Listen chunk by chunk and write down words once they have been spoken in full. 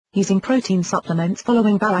Using protein supplements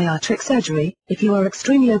following bariatric surgery. If you are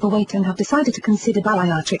extremely overweight and have decided to consider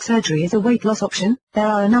bariatric surgery as a weight loss option, there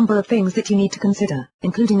are a number of things that you need to consider,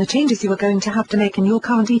 including the changes you are going to have to make in your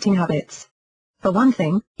current eating habits. For one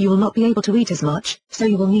thing, you will not be able to eat as much, so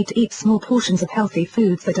you will need to eat small portions of healthy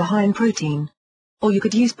foods that are high in protein. Or you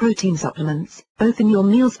could use protein supplements, both in your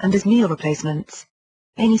meals and as meal replacements.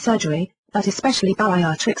 Any surgery, but especially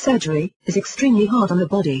bariatric surgery, is extremely hard on the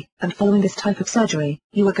body, and following this type of surgery,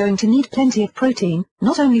 you are going to need plenty of protein,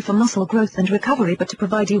 not only for muscle growth and recovery but to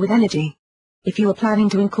provide you with energy. If you are planning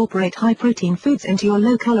to incorporate high-protein foods into your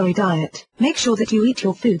low-calorie diet, make sure that you eat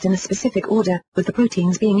your foods in a specific order, with the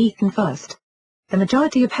proteins being eaten first. The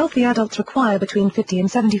majority of healthy adults require between 50 and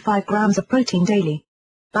 75 grams of protein daily.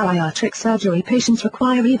 Bariatric surgery patients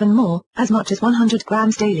require even more, as much as 100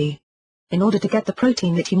 grams daily. In order to get the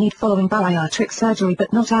protein that you need following bariatric surgery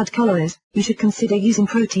but not add calories, you should consider using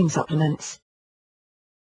protein supplements.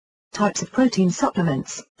 Types of protein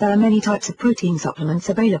supplements. There are many types of protein supplements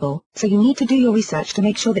available, so you need to do your research to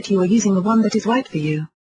make sure that you are using the one that is right for you.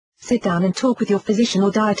 Sit down and talk with your physician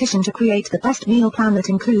or dietitian to create the best meal plan that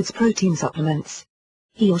includes protein supplements.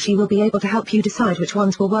 He or she will be able to help you decide which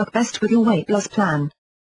ones will work best with your weight loss plan.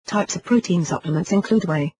 Types of protein supplements include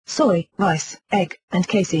whey, soy, rice, egg, and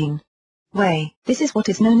casein. Whey. This is what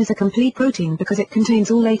is known as a complete protein because it contains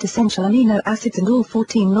all 8 essential amino acids and all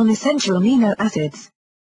 14 non-essential amino acids.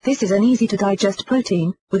 This is an easy-to-digest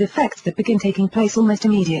protein, with effects that begin taking place almost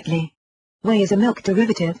immediately. Whey is a milk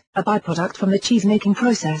derivative, a byproduct from the cheese-making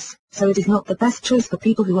process, so it is not the best choice for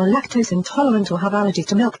people who are lactose intolerant or have allergies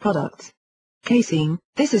to milk products. Casein.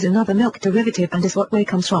 This is another milk derivative and is what whey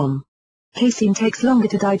comes from. Casein takes longer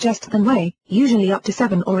to digest than whey, usually up to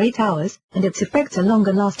 7 or 8 hours, and its effects are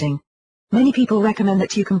longer lasting. Many people recommend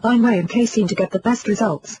that you combine whey and casein to get the best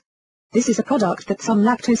results. This is a product that some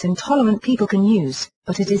lactose-intolerant people can use,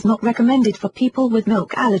 but it is not recommended for people with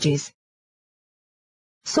milk allergies.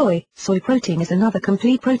 Soy. Soy protein is another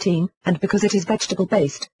complete protein, and because it is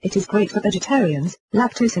vegetable-based, it is great for vegetarians,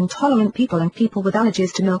 lactose-intolerant people and people with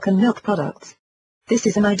allergies to milk and milk products. This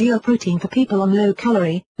is an ideal protein for people on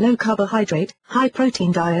low-calorie, low-carbohydrate,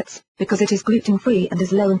 high-protein diets, because it is gluten-free and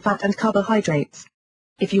is low in fat and carbohydrates.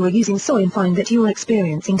 If you are using soy and find that you are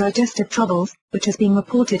experiencing digestive troubles, which has been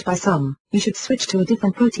reported by some, you should switch to a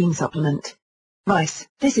different protein supplement. Rice.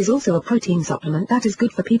 This is also a protein supplement that is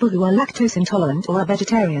good for people who are lactose intolerant or are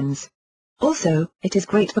vegetarians. Also, it is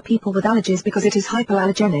great for people with allergies because it is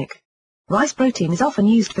hypoallergenic. Rice protein is often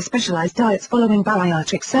used for specialized diets following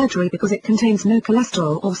bariatric surgery because it contains no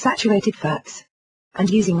cholesterol or saturated fats. And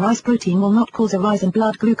using rice protein will not cause a rise in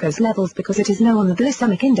blood glucose levels because it is low on the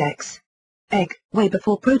glycemic index. Egg. Way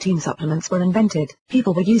before protein supplements were invented,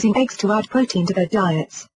 people were using eggs to add protein to their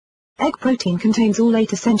diets. Egg protein contains all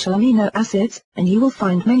 8 essential amino acids, and you will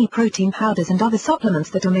find many protein powders and other supplements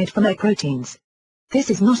that are made from egg proteins. This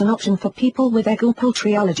is not an option for people with egg or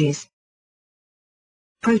poultry allergies.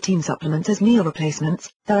 Protein supplements as meal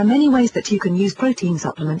replacements. There are many ways that you can use protein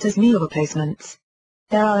supplements as meal replacements.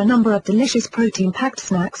 There are a number of delicious protein-packed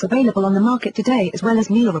snacks available on the market today as well as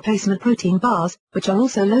meal replacement protein bars, which are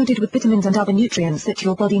also loaded with vitamins and other nutrients that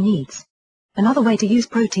your body needs. Another way to use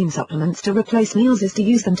protein supplements to replace meals is to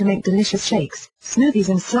use them to make delicious shakes, smoothies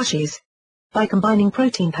and slushies. By combining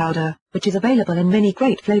protein powder, which is available in many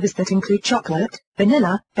great flavors that include chocolate,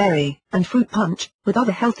 vanilla, berry, and fruit punch, with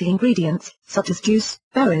other healthy ingredients, such as juice,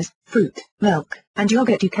 berries, fruit, milk, and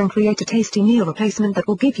yogurt, you can create a tasty meal replacement that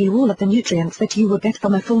will give you all of the nutrients that you would get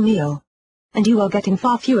from a full meal. And you are getting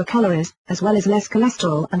far fewer calories, as well as less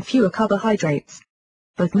cholesterol and fewer carbohydrates.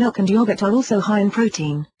 Both milk and yogurt are also high in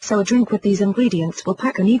protein, so a drink with these ingredients will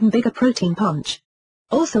pack an even bigger protein punch.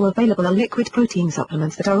 Also available are liquid protein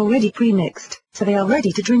supplements that are already pre-mixed, so they are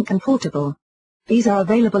ready to drink and portable. These are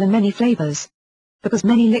available in many flavors. Because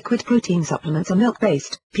many liquid protein supplements are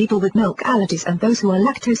milk-based, people with milk allergies and those who are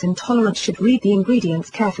lactose intolerant should read the ingredients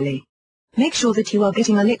carefully. Make sure that you are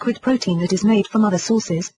getting a liquid protein that is made from other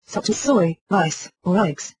sources, such as soy, rice, or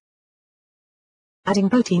eggs. Adding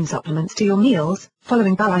protein supplements to your meals.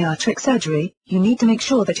 Following bariatric surgery, you need to make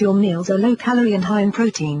sure that your meals are low-calorie and high in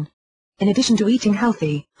protein. In addition to eating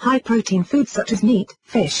healthy, high-protein foods such as meat,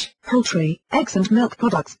 fish, poultry, eggs and milk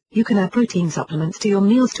products, you can add protein supplements to your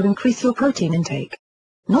meals to increase your protein intake.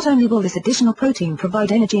 Not only will this additional protein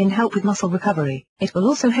provide energy and help with muscle recovery, it will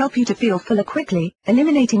also help you to feel fuller quickly,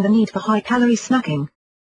 eliminating the need for high-calorie snacking.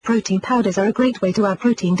 Protein powders are a great way to add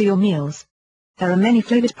protein to your meals. There are many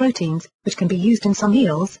flavored proteins, which can be used in some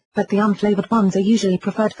meals, but the unflavored ones are usually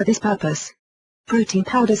preferred for this purpose. Protein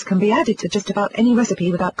powders can be added to just about any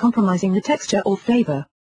recipe without compromising the texture or flavor.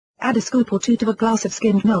 Add a scoop or two to a glass of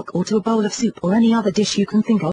skimmed milk or to a bowl of soup or any other dish you can think of.